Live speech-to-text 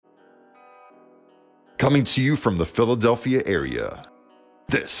Coming to you from the Philadelphia area,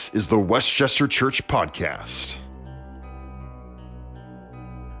 this is the Westchester Church Podcast.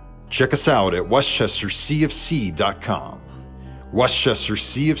 Check us out at westchestercfc.com.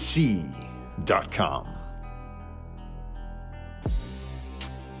 westchestercfc.com.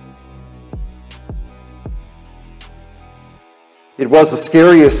 It was the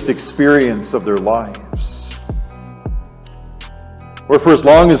scariest experience of their lives, where for as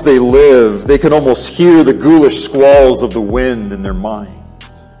long as they lived, they could almost hear the ghoulish squalls of the wind in their mind.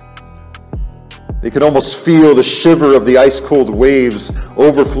 They could almost feel the shiver of the ice-cold waves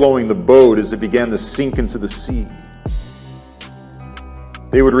overflowing the boat as it began to sink into the sea.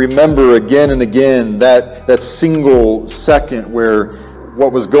 They would remember again and again that single second where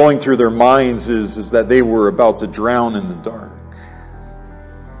what was going through their minds is that they were about to drown in the dark.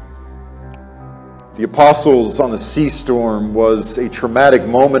 The apostles on the sea storm was a traumatic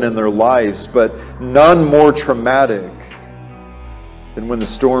moment in their lives, but none more traumatic than when the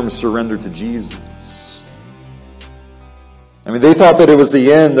storm surrendered to Jesus. I mean, they thought that it was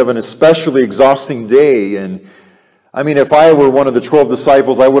the end of an especially exhausting day. And I mean, if I were one of the 12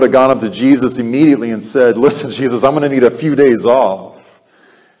 disciples, I would have gone up to Jesus immediately and said, "Listen, Jesus, I'm going to need a few days off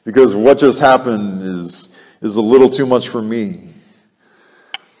because what just happened is a little too much for me."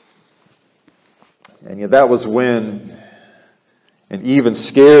 And yet that was when an even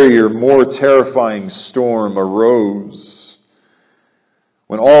scarier, more terrifying storm arose,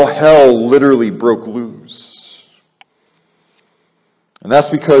 when all hell literally broke loose. And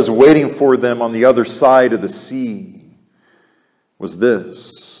that's because waiting for them on the other side of the sea was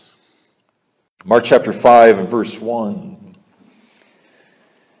this. Mark chapter 5 and verse 1.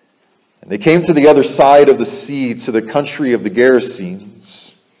 "And they came to the other side of the sea, to the country of the Gerasenes.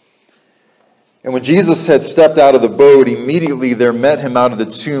 And when Jesus had stepped out of the boat, immediately there met him out of the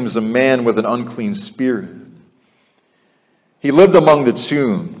tombs a man with an unclean spirit. He lived among the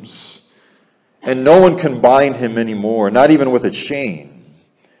tombs, and no one can bind him anymore, not even with a chain.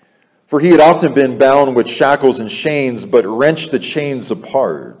 For he had often been bound with shackles and chains, but wrenched the chains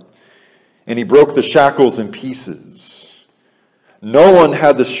apart, and he broke the shackles in pieces. No one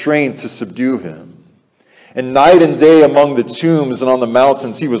had the strength to subdue him. And night and day among the tombs and on the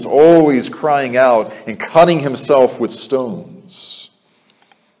mountains, he was always crying out and cutting himself with stones."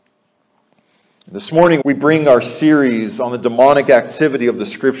 This morning, we bring our series on the demonic activity of the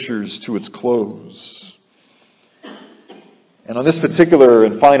Scriptures to its close. And on this particular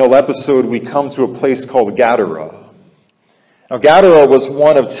and final episode, we come to a place called Gadara. Now, Gadara was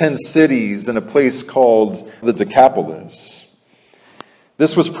one of 10 cities in a place called the Decapolis.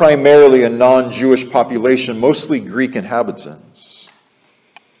 This was primarily a non-Jewish population, mostly Greek inhabitants.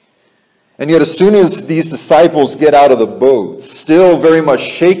 And yet as soon as these disciples get out of the boat, still very much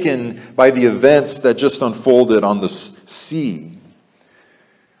shaken by the events that just unfolded on the sea,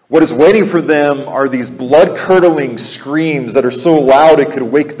 what is waiting for them are these blood-curdling screams that are so loud it could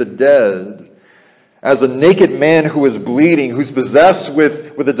wake the dead, as a naked man who is bleeding, who's possessed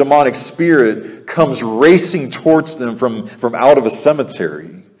with a demonic spirit, comes racing towards them from out of a cemetery.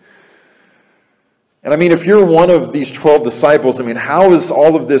 And I mean, if you're one of these 12 disciples, I mean, how is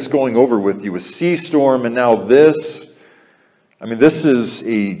all of this going over with you? A sea storm and now this? I mean, this is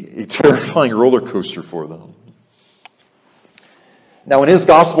a terrifying roller coaster for them. Now, in his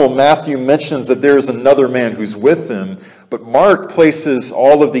gospel, Matthew mentions that there is another man who's with him, but Mark places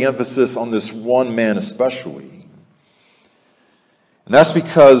all of the emphasis on this one man especially. And that's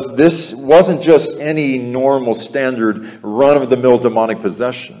because this wasn't just any normal, standard, run-of-the-mill demonic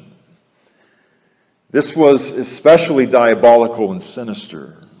possession. This was especially diabolical and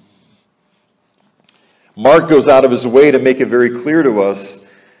sinister. Mark goes out of his way to make it very clear to us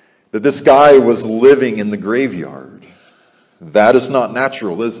that this guy was living in the graveyard. That is not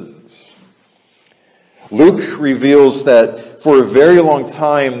natural, is it? Luke reveals that for a very long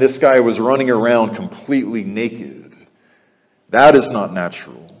time, this guy was running around completely naked. That is not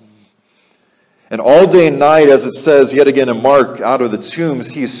natural. And all day and night, as it says yet again in Mark, out of the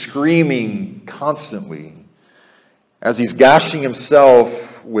tombs, he is screaming constantly as he's gashing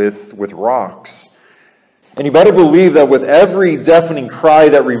himself with rocks. And you better believe that with every deafening cry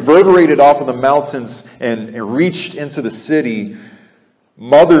that reverberated off of the mountains and reached into the city,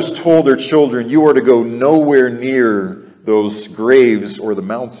 mothers told their children, "You are to go nowhere near those graves or the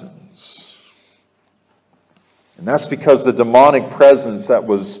mountains." And that's because the demonic presence that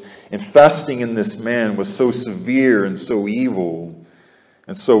was infesting in this man was so severe and so evil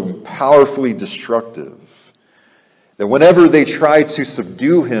and so powerfully destructive that whenever they tried to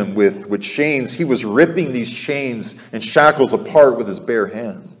subdue him with chains, he was ripping these chains and shackles apart with his bare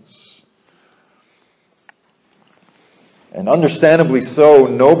hands. And understandably so,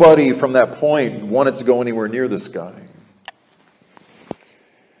 nobody from that point wanted to go anywhere near this guy.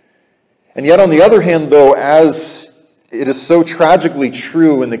 And yet, on the other hand, though, as it is so tragically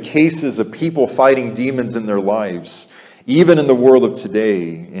true in the cases of people fighting demons in their lives, even in the world of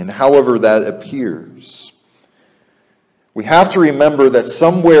today, and however that appears, we have to remember that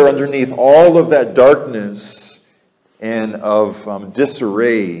somewhere underneath all of that darkness and of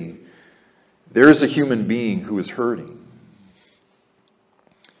disarray, there is a human being who is hurting.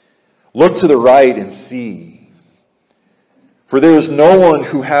 Look to the right and see, for there is no one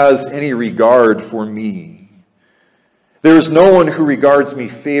who has any regard for me. There is no one who regards me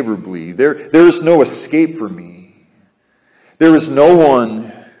favorably. There is no escape for me. There is no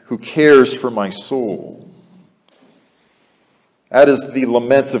one who cares for my soul. That is the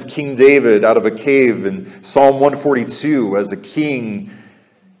lament of King David out of a cave in Psalm 142 as a king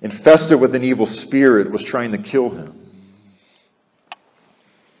infested with an evil spirit was trying to kill him.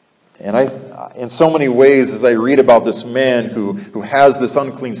 And in so many ways, as I read about this man who has this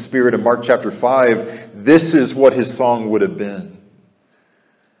unclean spirit in Mark chapter 5, this is what his song would have been.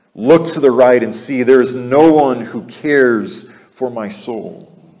 Look to the right and see, there is no one who cares for my soul.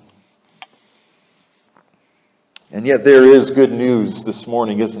 And yet there is good news this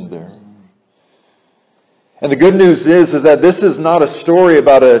morning, isn't there? And the good news is that this is not a story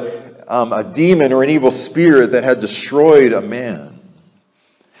about a demon or an evil spirit that had destroyed a man.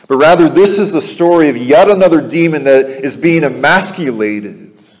 But rather, this is the story of yet another demon that is being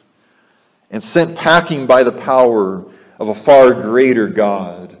emasculated and sent packing by the power of a far greater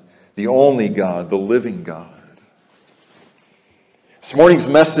God, the only God, the living God. This morning's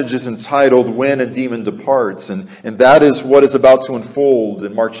message is entitled, When a Demon Departs, and that is what is about to unfold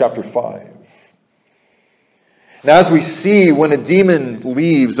in Mark chapter 5. Now, as we see, when a demon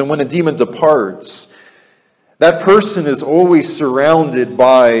leaves and when a demon departs, that person is always surrounded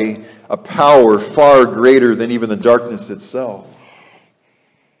by a power far greater than even the darkness itself.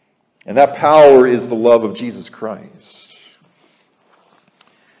 And that power is the love of Jesus Christ.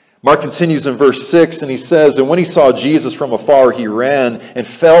 Mark continues in verse 6, and he says, And when he saw Jesus from afar, he ran and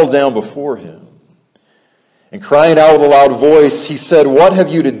fell down before him. And crying out with a loud voice, he said, What have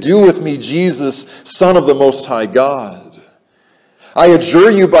you to do with me, Jesus, Son of the Most High God? I adjure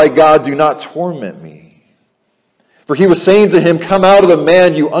you by God, do not torment me. For he was saying to him, Come out of the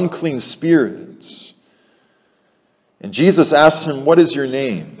man, you unclean spirits. And Jesus asked him, What is your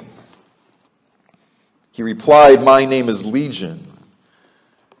name? He replied, My name is Legion,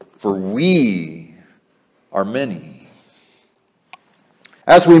 for we are many.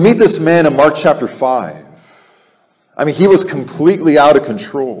 As we meet this man in Mark chapter 5, he was completely out of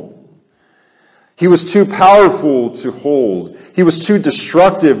control. He was too powerful to hold. He was too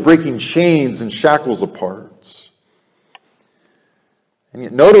destructive, breaking chains and shackles apart. And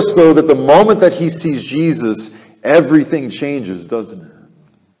yet notice, though, that the moment that he sees Jesus, everything changes, doesn't it?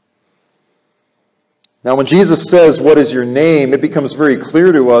 Now, when Jesus says, What is your name? It becomes very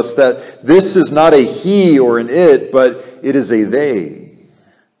clear to us that this is not a he or an it, but it is a they.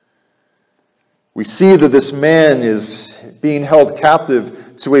 We see that this man is being held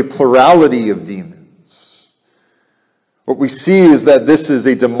captive to a plurality of demons. What we see is that this is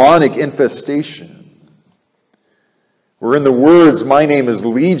a demonic infestation. Where in the words, my name is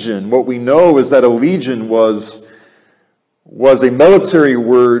Legion, what we know is that a legion was a military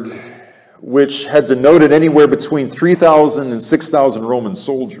word which had denoted anywhere between 3,000 and 6,000 Roman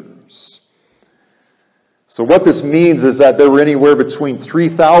soldiers. So what this means is that there were anywhere between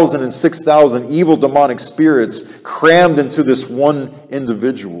 3,000 and 6,000 evil demonic spirits crammed into this one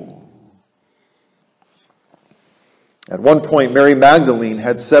individual. At one point, Mary Magdalene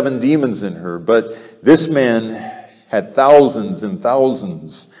had 7 demons in her, but this man had thousands and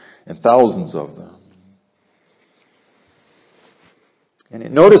thousands and thousands of them. And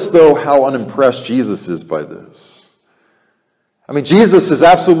notice, though, how unimpressed Jesus is by this. Jesus is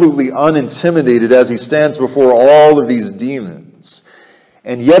absolutely unintimidated as he stands before all of these demons.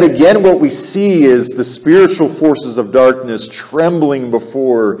 And yet again, what we see is the spiritual forces of darkness trembling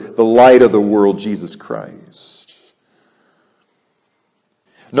before the light of the world, Jesus Christ.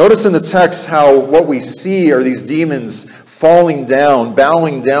 Notice in the text how what we see are these demons falling down,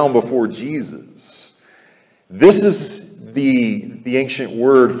 bowing down before Jesus. This is the ancient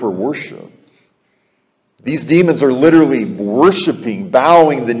word for worship. These demons are literally worshiping,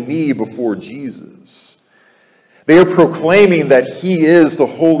 bowing the knee before Jesus. They are proclaiming that he is the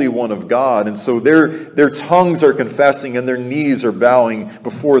Holy One of God. And so their tongues are confessing and their knees are bowing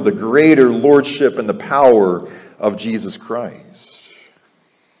before the greater lordship and the power of Jesus Christ.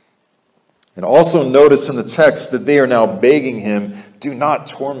 And also notice in the text that they are now begging him, do not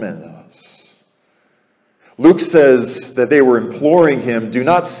torment us. Luke says that they were imploring him, do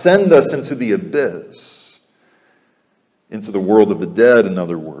not send us into the abyss, into the world of the dead, in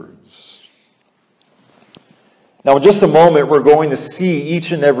other words. Now, in just a moment, we're going to see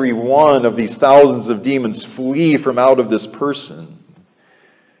each and every one of these thousands of demons flee from out of this person.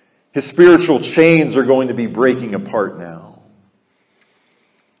 His spiritual chains are going to be breaking apart now.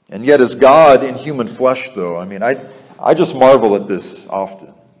 And yet, as God in human flesh, though, I just marvel at this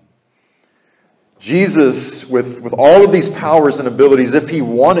often. Jesus, with all of these powers and abilities, if he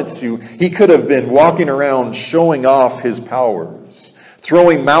wanted to, he could have been walking around showing off his powers,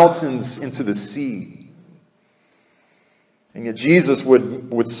 throwing mountains into the sea. And yet Jesus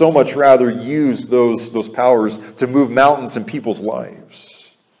would so much rather use those powers to move mountains in people's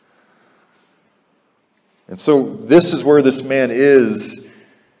lives. And so this is where this man is,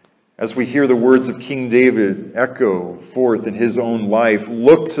 as we hear the words of King David echo forth in his own life.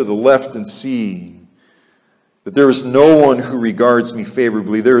 Look to the left and see that there is no one who regards me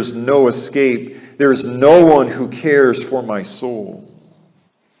favorably. There is no escape. There is no one who cares for my soul.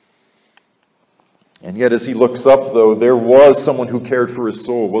 And yet as he looks up, though, there was someone who cared for his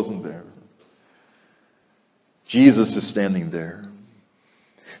soul, wasn't there? Jesus is standing there.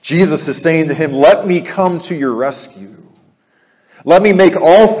 Jesus is saying to him, let me come to your rescue. Let me make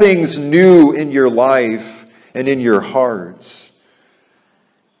all things new in your life and in your hearts.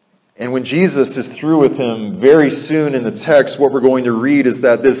 And when Jesus is through with him, very soon in the text, what we're going to read is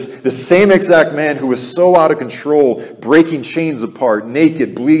that this same exact man who was so out of control, breaking chains apart,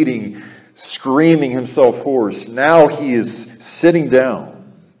 naked, bleeding, screaming himself hoarse, now he is sitting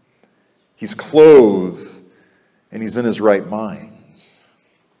down. He's clothed and he's in his right mind.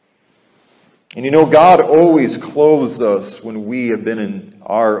 And you know, God always clothes us when we have been in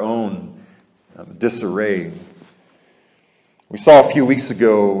our own disarray. We saw a few weeks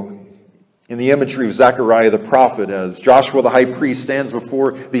ago in the imagery of Zechariah the prophet as Joshua the high priest stands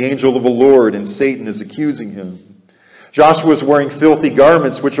before the angel of the Lord and Satan is accusing him. Joshua is wearing filthy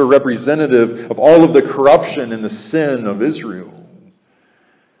garments which are representative of all of the corruption and the sin of Israel.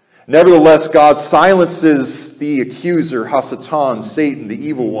 Nevertheless, God silences the accuser, Hasatan, Satan, the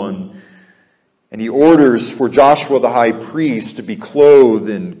evil one, and he orders for Joshua the high priest to be clothed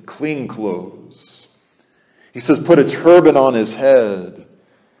in clean clothes. He says, put a turban on his head.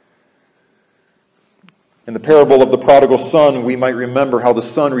 In the parable of the prodigal son, we might remember how the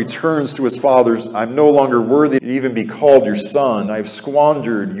son returns to his father's. I'm no longer worthy to even be called your son. I've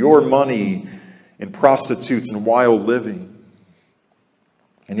squandered your money in prostitutes and wild living.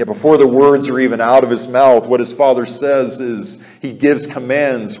 And yet before the words are even out of his mouth, what his father says is he gives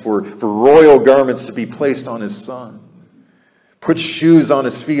commands for royal garments to be placed on his son. Put shoes on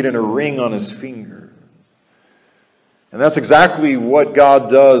his feet and a ring on his finger. And that's exactly what God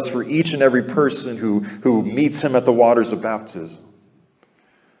does for each and every person who meets him at the waters of baptism.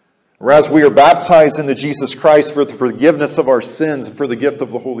 Whereas we are baptized into Jesus Christ for the forgiveness of our sins and for the gift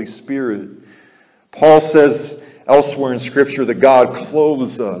of the Holy Spirit, Paul says elsewhere in Scripture that God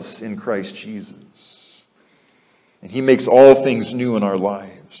clothes us in Christ Jesus. And he makes all things new in our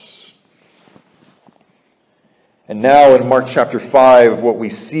lives. And now in Mark chapter 5, what we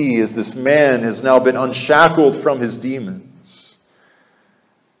see is this man has now been unshackled from his demons.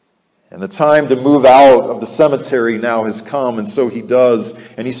 And the time to move out of the cemetery now has come, and so he does,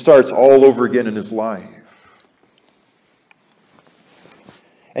 and he starts all over again in his life.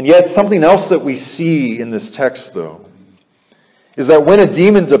 And yet something else that we see in this text, though, is that when a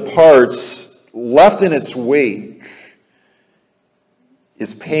demon departs, left in its wake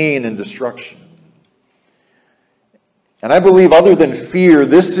is pain and destruction. And I believe other than fear,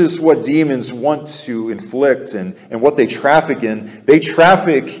 this is what demons want to inflict and what they traffic in. They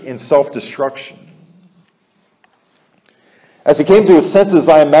traffic in self-destruction. As he came to his senses,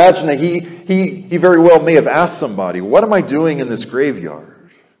 I imagine that he very well may have asked somebody, what am I doing in this graveyard?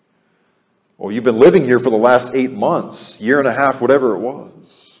 Well, you've been living here for the last 8 months, year and a half, whatever it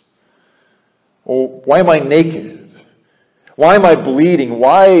was. Well, why am I naked? Why am I bleeding?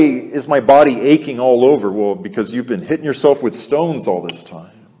 Why is my body aching all over? Well, because you've been hitting yourself with stones all this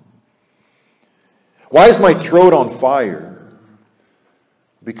time. Why is my throat on fire?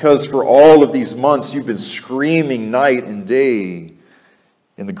 Because for all of these months you've been screaming night and day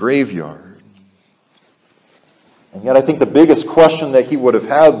in the graveyard. And yet I think the biggest question that he would have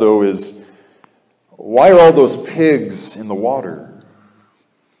had, though, is why are all those pigs in the water?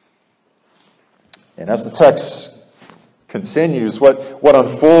 And as the text continues, what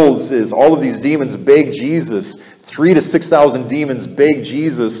unfolds is all of these demons beg Jesus 3,000 to 6,000 demons beg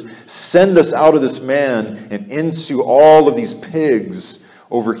Jesus, send us out of this man and into all of these pigs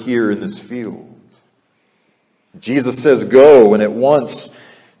over here in this field. Jesus says, go, and at once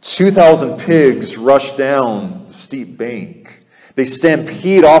 2,000 pigs rush down the steep bank. They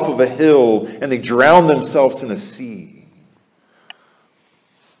stampede off of a hill and they drown themselves in a sea.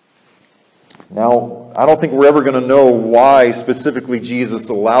 Now, I don't think we're ever going to know why specifically Jesus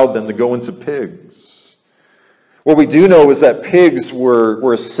allowed them to go into pigs. What we do know is that pigs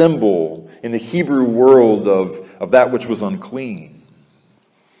were a symbol in the Hebrew world of that which was unclean.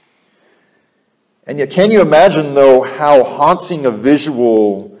 And yet, can you imagine, though, how haunting a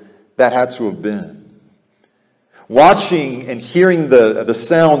visual that had to have been? Watching and hearing the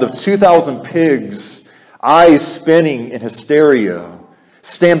sound of 2,000 pigs, eyes spinning in hysteria,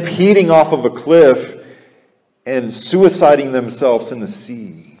 stampeding off of a cliff and suiciding themselves in the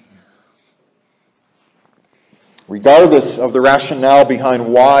sea. Regardless of the rationale behind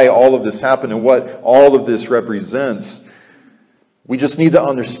why all of this happened and what all of this represents, we just need to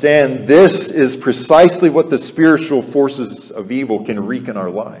understand this is precisely what the spiritual forces of evil can wreak in our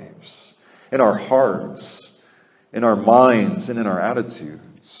lives, in our hearts, in our minds, and in our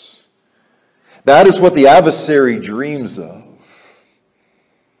attitudes. That is what the adversary dreams of.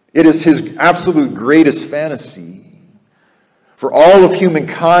 It is his absolute greatest fantasy for all of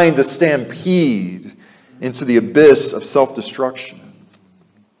humankind to stampede into the abyss of self-destruction.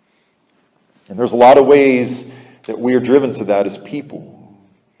 And there's a lot of ways that we are driven to that as people.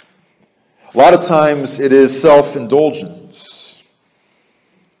 A lot of times it is self-indulgence.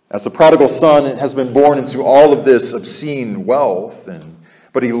 As the prodigal son has been born into all of this obscene wealth,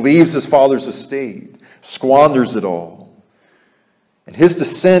 but he leaves his father's estate, squanders it all. And his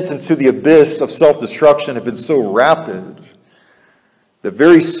descent into the abyss of self-destruction had been so rapid that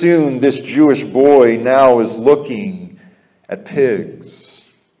very soon this Jewish boy now is looking at pigs.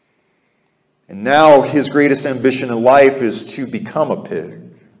 And now his greatest ambition in life is to become a pig.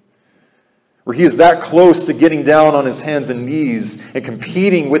 Where he is that close to getting down on his hands and knees and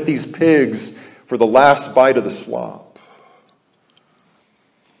competing with these pigs for the last bite of the slop.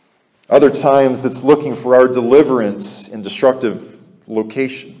 Other times it's looking for our deliverance in destructive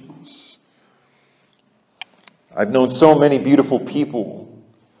locations. I've known so many beautiful people,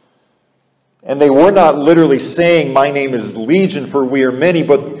 and they were not literally saying, "My name is Legion, for we are many,"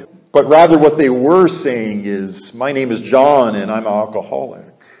 but rather what they were saying is, "My name is John, and I'm an alcoholic.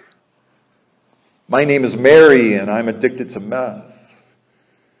 My name is Mary, and I'm addicted to meth."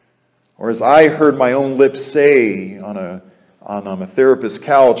 Or as I heard my own lips say on a therapist's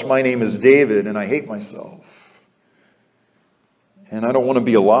couch, "My name is David, and I hate myself. And I don't want to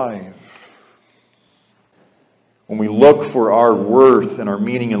be alive." When we look for our worth and our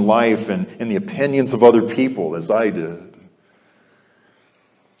meaning in life and in the opinions of other people, as I did.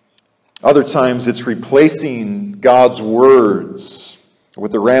 Other times it's replacing God's words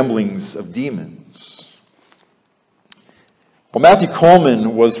with the ramblings of demons. Well, Matthew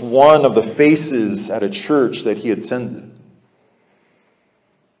Coleman was one of the faces at a church that he attended.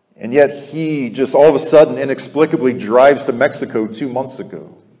 And yet he just all of a sudden inexplicably drives to Mexico 2 months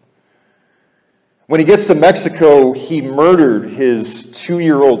ago. When he gets to Mexico, he murdered his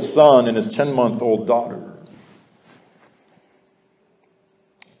 2-year-old son and his 10-month-old daughter.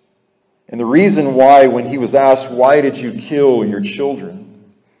 And the reason why, when he was asked, "Why did you kill your children?"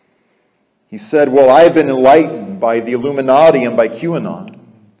 he said, "Well, I have been enlightened by the Illuminati and by QAnon.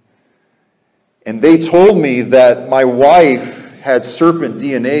 And they told me that my wife had serpent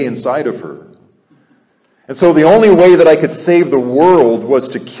DNA inside of her. And so the only way that I could save the world was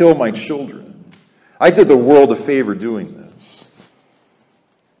to kill my children. I did the world a favor doing this."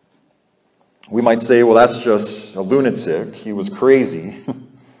 We might say, well, that's just a lunatic. He was crazy.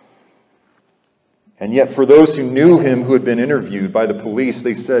 And yet for those who knew him, who had been interviewed by the police,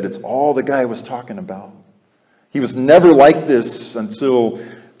 they said it's all the guy was talking about. He was never like this until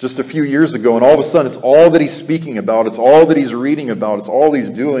just a few years ago, and all of a sudden it's all that he's speaking about, it's all that he's reading about, it's all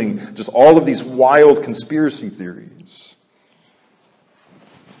he's doing, just all of these wild conspiracy theories.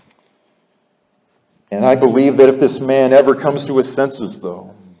 And I believe that if this man ever comes to his senses,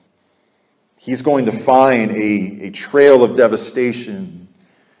 though, he's going to find a trail of devastation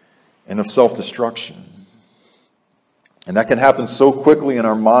and of self-destruction. And that can happen so quickly in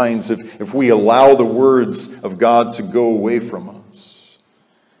our minds if we allow the words of God to go away from us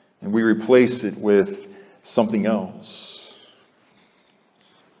and we replace it with something else.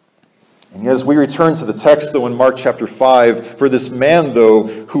 And as we return to the text, though, in Mark chapter 5, for this man, though,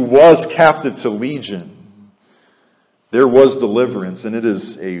 who was captive to Legion, There was deliverance, and it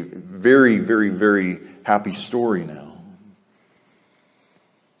is a very, very, very happy story now.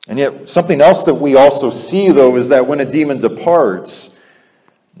 And yet, something else that we also see, though, is that when a demon departs,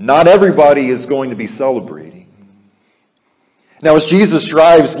 not everybody is going to be celebrating. Now, as Jesus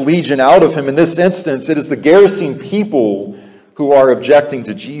drives Legion out of him, in this instance, it is the Gerasene people who are objecting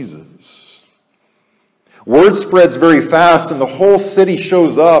to Jesus. Word spreads very fast, and the whole city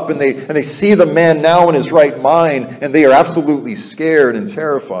shows up, and they see the man now in his right mind, and they are absolutely scared and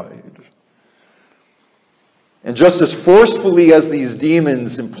terrified. And just as forcefully as these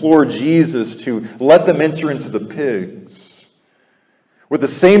demons implore Jesus to let them enter into the pigs, with the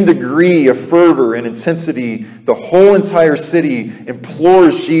same degree of fervor and intensity, the whole entire city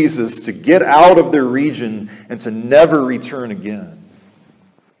implores Jesus to get out of their region and to never return again.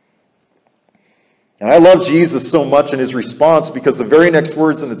 And I love Jesus so much in his response because the very next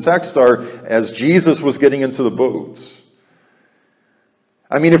words in the text are, as Jesus was getting into the boat.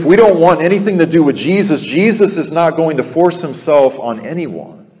 I mean, if we don't want anything to do with Jesus, Jesus is not going to force himself on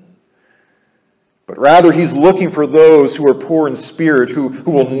anyone. But rather, he's looking for those who are poor in spirit, who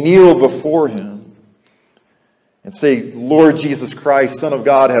will kneel before him and say, Lord Jesus Christ, Son of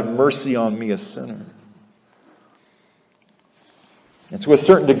God, have mercy on me, a sinner. And to a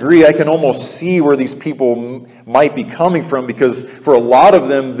certain degree, I can almost see where these people might be coming from, because for a lot of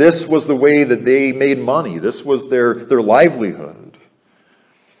them, this was the way that they made money. This was their livelihood.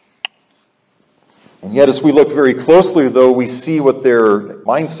 And yet, as we look very closely, though, we see what their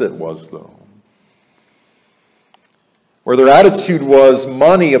mindset was, though. Where their attitude was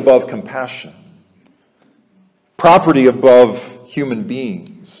money above compassion. Property above human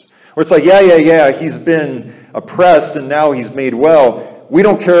beings. Where it's like, yeah, he's been oppressed and now he's made well. We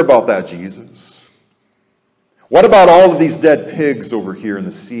don't care about that, Jesus. What about all of these dead pigs over here in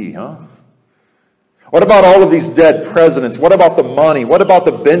the sea, huh? What about all of these dead presidents? What about the money? What about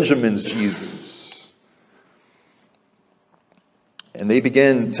the Benjamins, Jesus? And they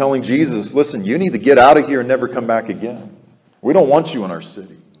begin telling Jesus, listen, you need to get out of here and never come back again. We don't want you in our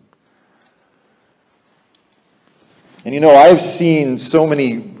city. And you know, I've seen so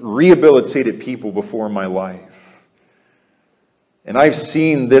many rehabilitated people before in my life. And I've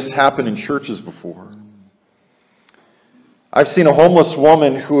seen this happen in churches before. I've seen a homeless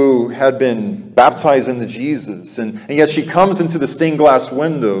woman who had been baptized into Jesus, and yet she comes into the stained glass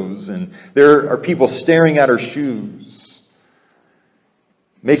windows, and there are people staring at her shoes,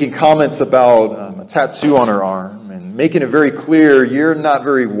 making comments about a tattoo on her arm, and making it very clear, you're not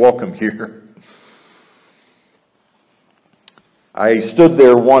very welcome here. I stood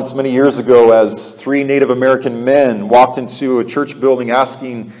there once many years ago as 3 Native American men walked into a church building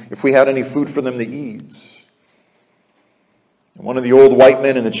asking if we had any food for them to eat. And one of the old white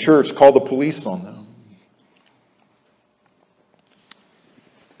men in the church called the police on them.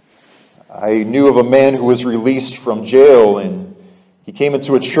 I knew of a man who was released from jail, and he came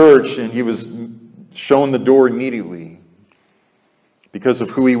into a church and he was shown the door immediately because of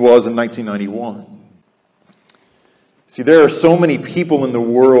who he was in 1991. See, there are so many people in the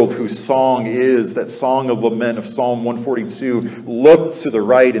world whose song is that song of lament of Psalm 142, look to the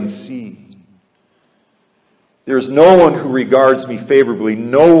right and see. There's no one who regards me favorably.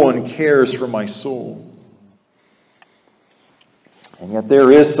 No one cares for my soul. And yet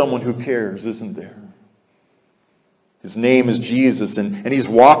there is someone who cares, isn't there? His name is Jesus, and he's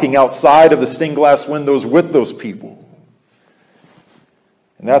walking outside of the stained glass windows with those people.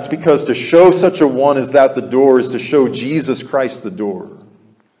 And that's because to show such a one as that the door is to show Jesus Christ the door.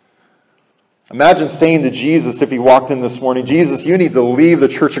 Imagine saying to Jesus if he walked in this morning, Jesus, you need to leave the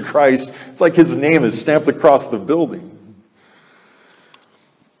Church of Christ. It's like his name is stamped across the building.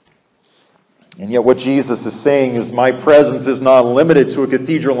 And yet what Jesus is saying is my presence is not limited to a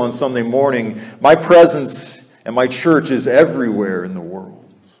cathedral on Sunday morning. My presence and my church is everywhere in the world.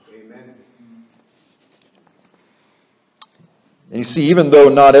 And you see, even though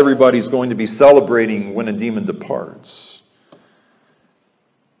not everybody's going to be celebrating when a demon departs,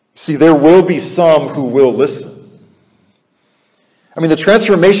 see, there will be some who will listen. I mean, the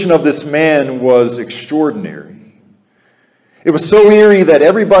transformation of this man was extraordinary. It was so eerie that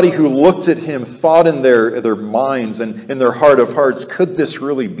everybody who looked at him thought in their minds and in their heart of hearts, could this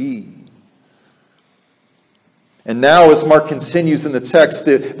really be? And now, as Mark continues in the text,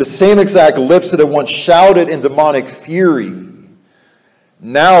 the same exact lips that had once shouted in demonic fury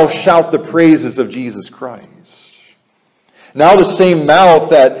now shout the praises of Jesus Christ. Now the same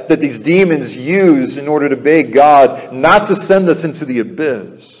mouth that these demons use in order to beg God not to send us into the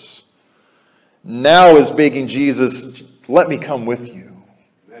abyss, now is begging Jesus, let me come with you.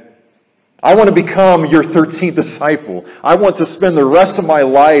 I want to become your 13th disciple. I want to spend the rest of my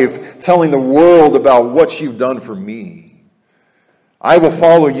life telling the world about what you've done for me. I will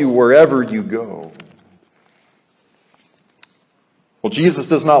follow you wherever you go. Well, Jesus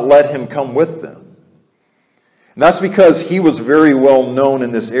does not let him come with them. And that's because he was very well known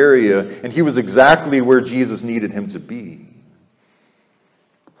in this area, and he was exactly where Jesus needed him to be.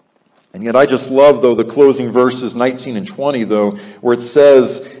 And yet I just love, though, the closing verses 19 and 20, though, where it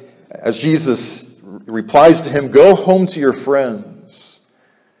says, as Jesus replies to him, "Go home to your friends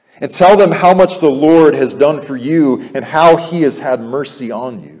and tell them how much the Lord has done for you and how he has had mercy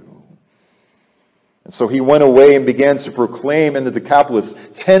on you." And so he went away and began to proclaim in the Decapolis,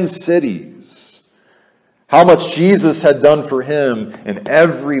 10 cities, how much Jesus had done for him, and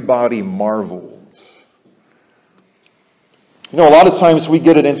everybody marveled. You know, a lot of times we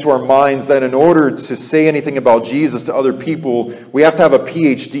get it into our minds that in order to say anything about Jesus to other people, we have to have a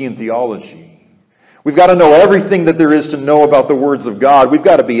PhD in theology. We've got to know everything that there is to know about the words of God. We've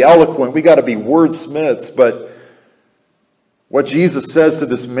got to be eloquent. We've got to be wordsmiths. But what Jesus says to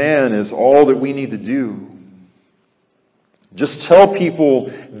this man is all that we need to do. Just tell people,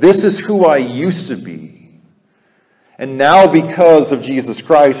 this is who I used to be. And now because of Jesus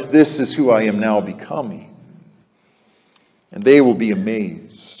Christ, this is who I am now becoming. And they will be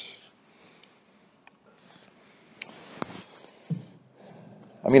amazed.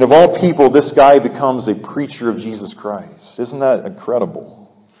 I mean, of all people, this guy becomes a preacher of Jesus Christ. Isn't that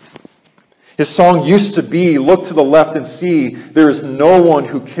incredible? His song used to be, "Look to the left and see, there is no one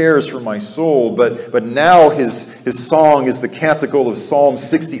who cares for my soul." But now his song is the canticle of Psalm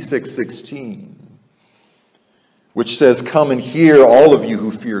 66:16, which says, "Come and hear, all of you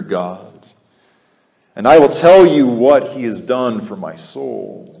who fear God, and I will tell you what he has done for my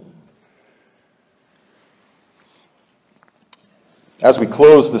soul." As we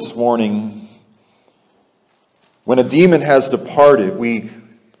close this morning, when a demon has departed, we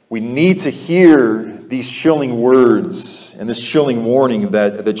need to hear these chilling words and this chilling warning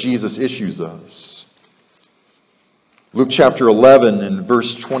that Jesus issues us. Luke chapter 11 and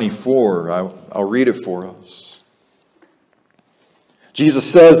verse 24, I'll read it for us. Jesus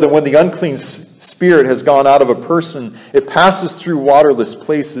says that when the unclean spirit has gone out of a person, it passes through waterless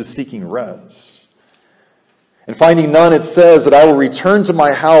places seeking rest. And finding none, it says that I will return to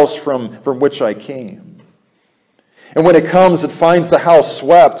my house from which I came. And when it comes, it finds the house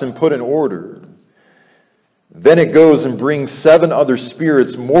swept and put in order. Then it goes and brings 7 other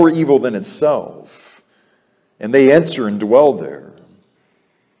spirits more evil than itself, and they enter and dwell there.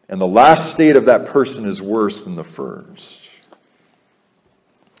 And the last state of that person is worse than the first.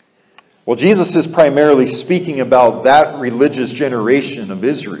 Well, Jesus is primarily speaking about that religious generation of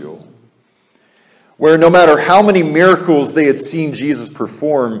Israel, where no matter how many miracles they had seen Jesus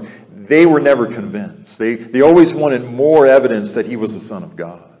perform, they were never convinced. They always wanted more evidence that he was the Son of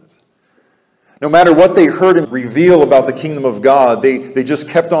God. No matter what they heard him reveal about the kingdom of God, they just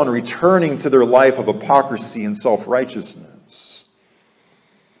kept on returning to their life of hypocrisy and self-righteousness.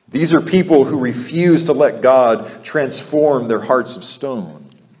 These are people who refuse to let God transform their hearts of stone.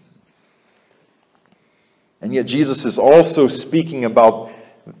 And yet Jesus is also speaking about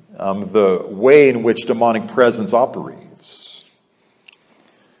the way in which demonic presence operates,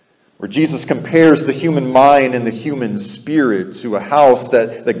 where Jesus compares the human mind and the human spirit to a house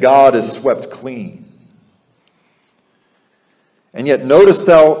that God has swept clean. And yet notice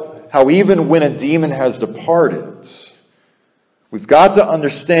how even when a demon has departed, we've got to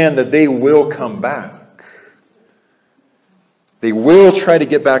understand that they will come back. They will try to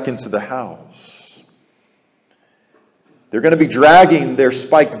get back into the house. They're going to be dragging their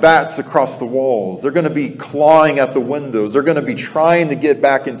spiked bats across the walls. They're going to be clawing at the windows. They're going to be trying to get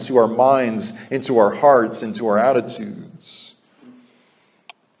back into our minds, into our hearts, into our attitudes.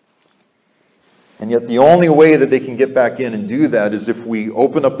 And yet the only way that they can get back in and do that is if we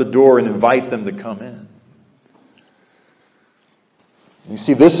open up the door and invite them to come in. You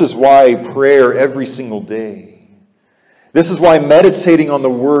see, this is why prayer every single day. This is why meditating on the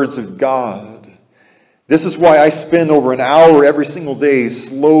words of God. This is why I spend over an hour every single day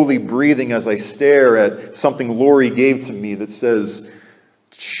slowly breathing as I stare at something Lori gave to me that says,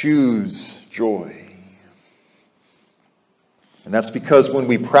 "Choose joy." And that's because when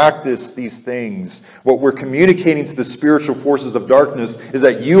we practice these things, what we're communicating to the spiritual forces of darkness is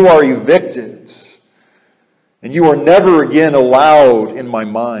that you are evicted. And you are never again allowed in my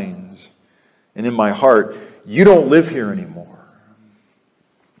mind and in my heart. You don't live here anymore.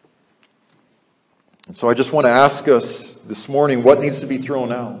 And so I just want to ask us this morning, what needs to be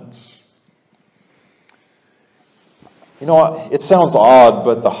thrown out? You know, it sounds odd,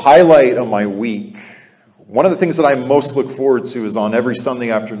 but the highlight of my week, one of the things that I most look forward to is on every Sunday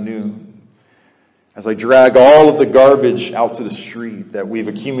afternoon, as I drag all of the garbage out to the street that we've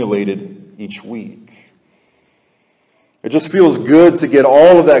accumulated each week. It just feels good to get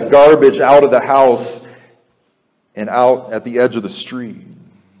all of that garbage out of the house and out at the edge of the street.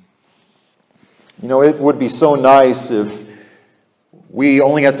 You know, it would be so nice if we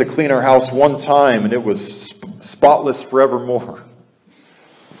only had to clean our house one time and it was spotless forevermore.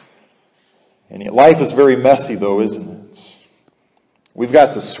 And yet life is very messy though, isn't it? We've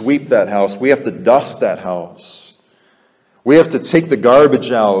got to sweep that house. We have to dust that house. We have to take the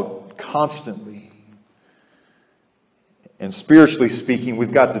garbage out constantly. And spiritually speaking,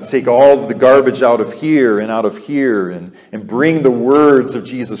 we've got to take all of the garbage out of here and bring the words of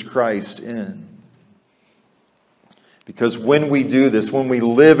Jesus Christ in. Because when we do this, when we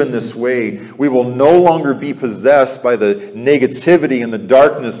live in this way, we will no longer be possessed by the negativity and the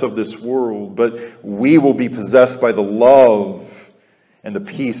darkness of this world, but we will be possessed by the love and the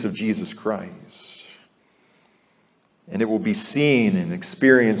peace of Jesus Christ. And it will be seen and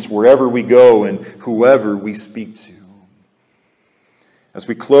experienced wherever we go and whoever we speak to. As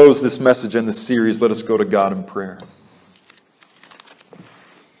we close this message and this series, let us go to God in prayer.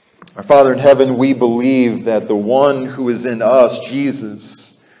 Our Father in heaven, we believe that the one who is in us,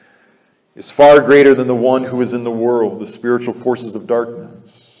 Jesus, is far greater than the one who is in the world, the spiritual forces of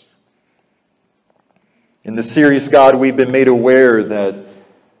darkness. In this series, God, we've been made aware that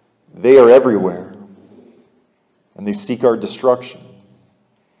they are everywhere, and they seek our destruction.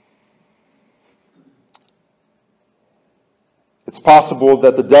 It's possible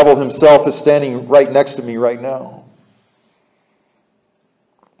that the devil himself is standing right next to me right now.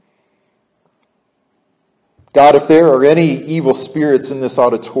 God, if there are any evil spirits in this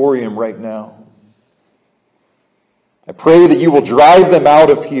auditorium right now, I pray that you will drive them out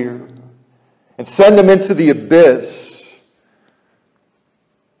of here and send them into the abyss.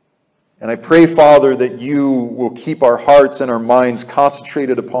 And I pray, Father, that you will keep our hearts and our minds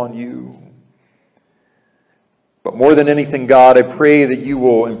concentrated upon you. But more than anything, God, I pray that you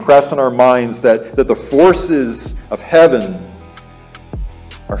will impress on our minds that the forces of heaven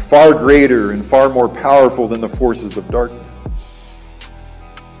are far greater and far more powerful than the forces of darkness.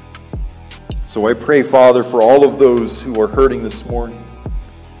 So I pray, Father, for all of those who are hurting this morning,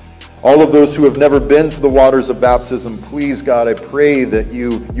 all of those who have never been to the waters of baptism, please, God, I pray that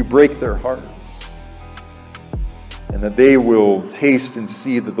you break their hearts and that they will taste and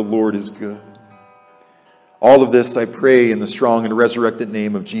see that the Lord is good. All of this I pray in the strong and resurrected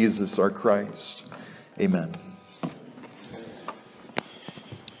name of Jesus, our Christ. Amen.